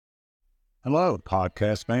Hello,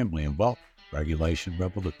 podcast family, and welcome to Regulation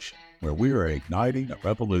Revolution, where we are igniting a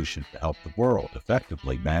revolution to help the world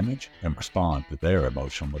effectively manage and respond to their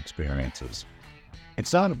emotional experiences.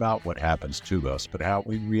 It's not about what happens to us, but how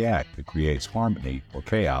we react that creates harmony or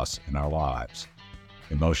chaos in our lives.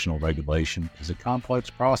 Emotional regulation is a complex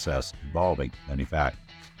process involving many factors.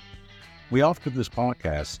 We offer this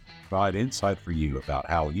podcast to provide insight for you about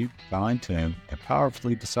how you fine-tune and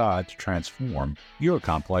powerfully decide to transform your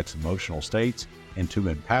complex emotional states into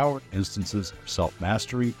empowered instances of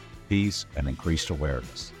self-mastery, peace, and increased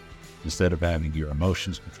awareness. Instead of having your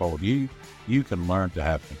emotions control you, you can learn to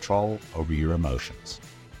have control over your emotions.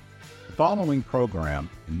 The following program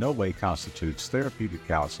in no way constitutes therapeutic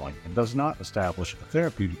counseling and does not establish a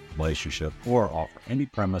therapeutic relationship or offer any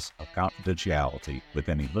premise of confidentiality with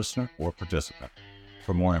any listener or participant.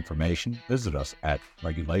 For more information, visit us at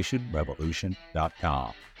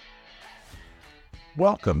regulationrevolution.com.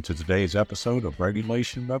 Welcome to today's episode of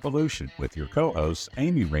Regulation Revolution with your co-hosts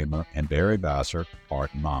Amy Reamer and Barry Vassar,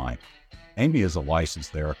 Heart and Mind. Amy is a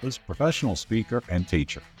licensed therapist, professional speaker, and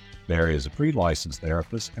teacher. Barry is a pre-licensed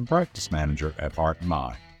therapist and practice manager at Heart and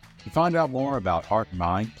Mind. To find out more about Heart and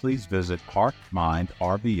Mind, please visit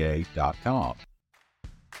heartmindrva.com.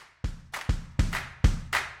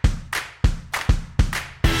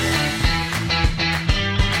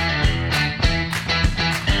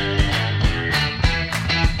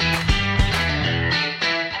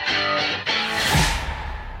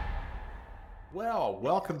 Well,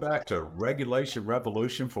 welcome back to Regulation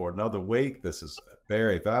Revolution for another week. This is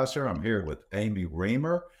Barry Vassar. I'm here with Amy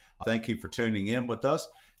Reamer. Thank you for tuning in with us.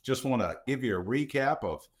 Just want to give you a recap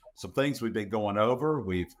of some things we've been going over.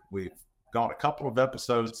 We've gone a couple of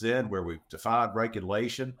episodes in where we've defined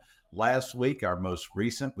regulation. Last week, our most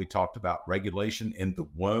recent, we talked about regulation in the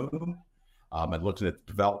womb and looking at the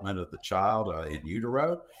development of the child in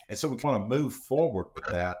utero. And so we want to move forward with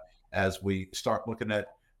that as we start looking at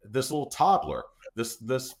this little toddler, this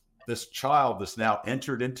child that's now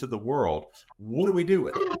entered into the world. What do we do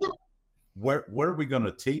with it? Where are we going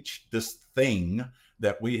to teach this thing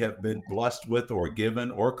that we have been blessed with or given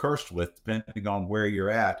or cursed with, depending on where you're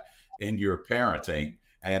at in your parenting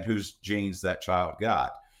and whose genes that child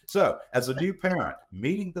got? So as a new parent,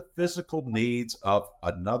 meeting the physical needs of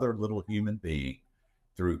another little human being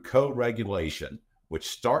through co-regulation, which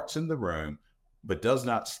starts in the womb, but does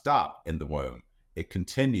not stop in the womb. It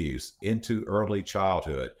continues into early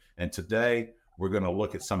childhood. And today we're going to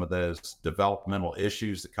look at some of those developmental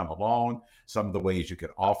issues that come along, some of the ways you can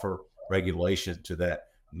offer regulation to that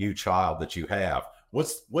new child that you have.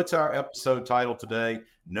 What's our episode title today?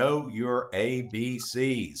 Know Your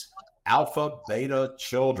ABCs, Alpha, Beta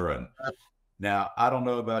Children. Now, I don't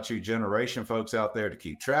know about you generation folks out there to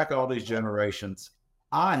keep track of all these generations.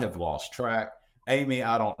 I have lost track. Amy,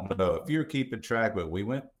 I don't know if you're keeping track, but we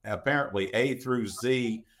went apparently A through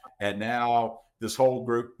Z, and now this whole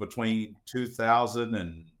group between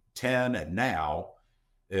 2010 and now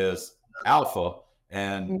is Alpha,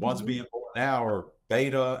 and ones being born now are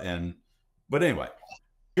Beta. But anyway,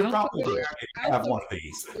 you're probably going to have one of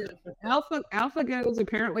these. Alpha goes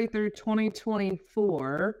apparently through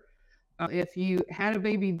 2024. If you had a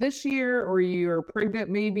baby this year or you're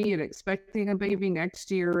pregnant maybe and expecting a baby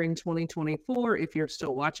next year in 2024, if you're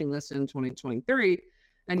still watching this in 2023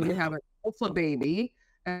 and you have an alpha baby,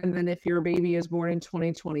 and then if your baby is born in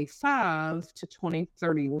 2025 to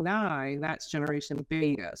 2039, that's generation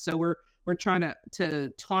beta. So we're trying to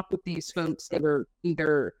talk with these folks that are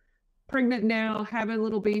either pregnant now, having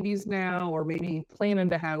little babies now, or maybe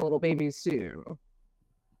planning to have little babies soon.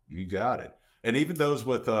 You got it. And even those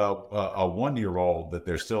with a 1-year-old that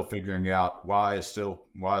they're still figuring out why is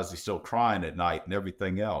he still crying at night and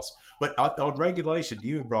everything else. But on regulation,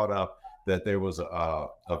 you brought up that there was a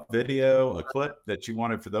video, a clip that you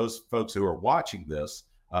wanted for those folks who are watching this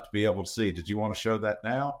to be able to see. Did you want to show that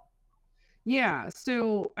now? Yeah.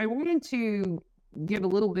 So I wanted to give a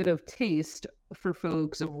little bit of taste for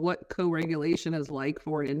folks of what co-regulation is like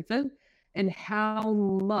for an infant and how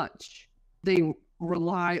much they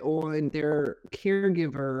rely on their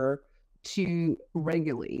caregiver to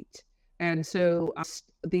regulate. And so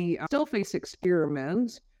the still face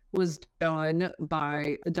experiment was done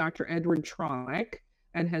by Dr. Edward Tronick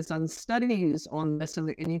and has done studies on this.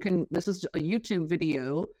 And this is a YouTube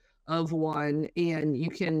video of one, and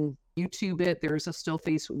you can YouTube it. There's a still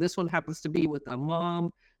face. This one happens to be with a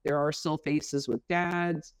mom. There are still faces with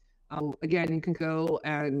dads. Again, you can go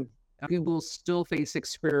and Google still face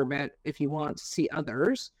experiment if you want to see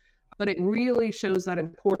others, but it really shows that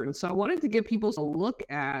importance. So I wanted to give people a look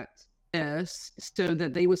at this so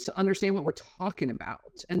that they would understand what we're talking about,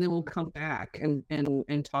 and then we'll come back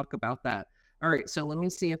and talk about that. All right, so let me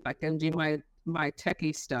see if I can do my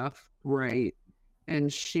techie stuff right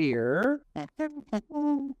and share.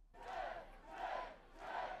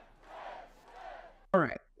 All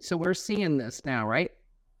right, so we're seeing this now, right?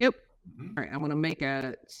 Yep. All right, I'm going to make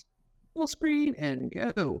it full screen and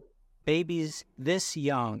go. Babies this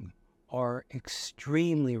young are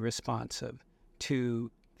extremely responsive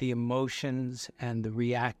to the emotions and the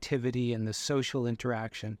reactivity and the social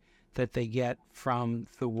interaction that they get from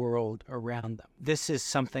the world around them. This is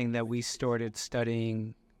something that we started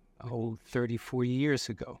studying 30, 40 years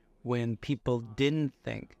ago, when people didn't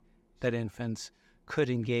think that infants could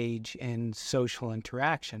engage in social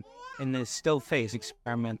interaction. In the still face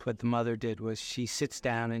experiment, what the mother did was she sits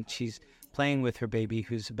down and she's playing with her baby,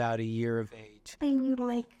 who's about a year of age. You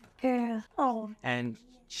like girl. Oh. And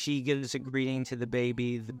she gives a greeting to the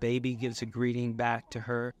baby gives a greeting back to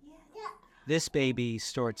her. This baby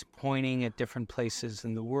starts pointing at different places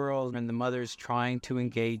in the world, and the mother's trying to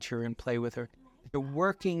engage her and play with her. They're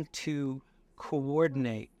working to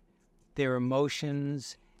coordinate their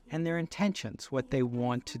emotions and their intentions, what they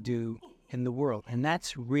want to do in the world. And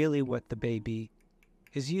that's really what the baby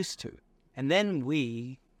is used to. And then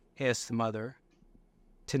we ask the mother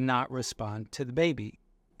to not respond to the baby.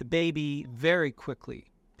 The baby very quickly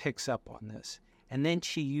picks up on this. And then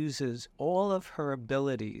she uses all of her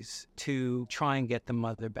abilities to try and get the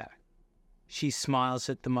mother back. She smiles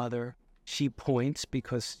at the mother. She points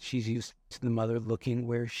because she's used to the mother looking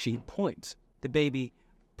where she points. The baby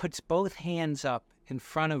puts both hands up in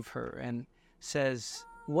front of her and says,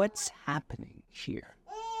 "What's happening here?"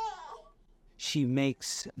 She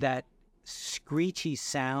makes that screechy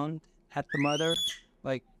sound at the mother,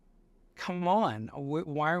 like, come on,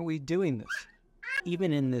 why are we doing this?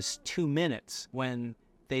 Even in this 2 minutes, when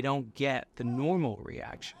they don't get the normal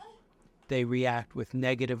reaction, they react with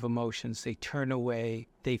negative emotions, they turn away,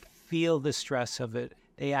 they feel the stress of it,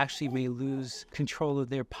 they actually may lose control of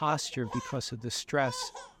their posture because of the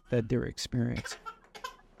stress that they're experiencing.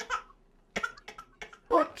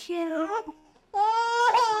 Okay.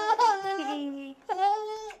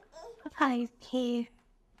 Papa's here.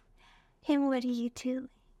 And what are you doing?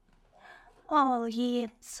 Oh, yeah,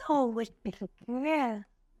 so with me. Yeah.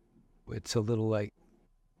 It's a little like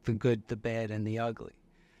the good, the bad, and the ugly.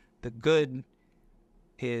 The good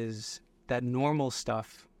is that normal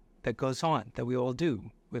stuff that goes on, that we all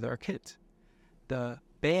do with our kids. The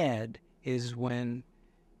bad is when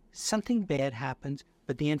something bad happens,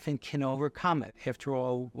 but the infant can overcome it. After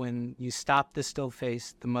all, when you stop the still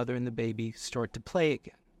face, the mother and the baby start to play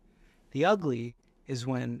again. The ugly is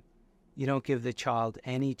when you don't give the child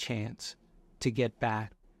any chance to get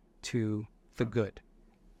back to the good.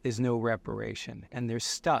 There's no reparation, and they're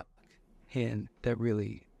stuck in that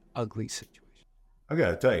really ugly situation. I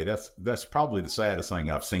got to tell you, that's probably the saddest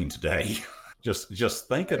thing I've seen today. just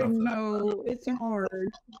thinking of that. No, it's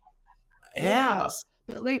hard. Yes.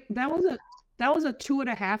 But like that was a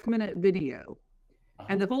 2.5 minute video,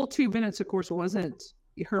 and the full 2 minutes, of course, wasn't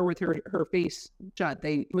her with her face shut.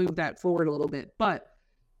 They moved that forward a little bit, but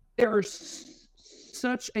there's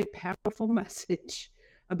such a powerful message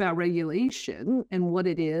about regulation and what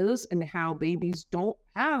it is and how babies don't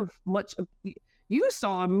have much of. You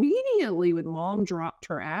saw immediately when mom dropped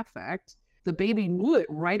her affect, the baby knew it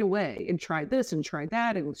right away and tried this and tried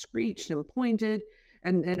that and screeched and pointed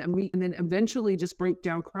and then eventually just broke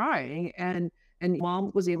down crying, and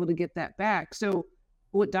mom was able to get that back. So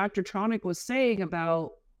what Dr. Tronick was saying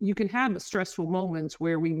about, you can have stressful moments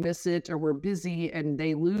where we miss it or we're busy and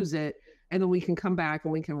they lose it, and then we can come back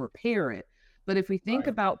and we can repair it. But if we think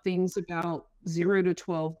about things about 0 to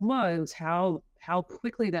 12 months, how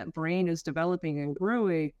quickly that brain is developing and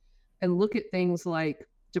growing, and look at things like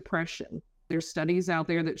depression. There's studies out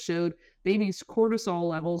there that showed babies' cortisol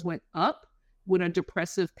levels went up when a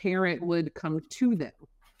depressive parent would come to them,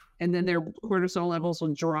 and then their cortisol levels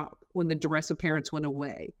would drop when the depressive parents went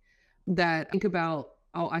away. I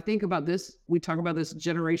think about this, we talk about this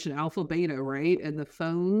generation alpha beta, right? And the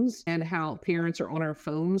phones and how parents are on our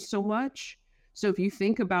phones so much. So if you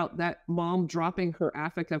think about that mom dropping her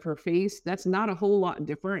affect of her face, that's not a whole lot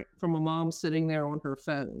different from a mom sitting there on her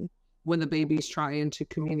phone when the baby's trying to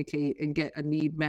communicate and get a need met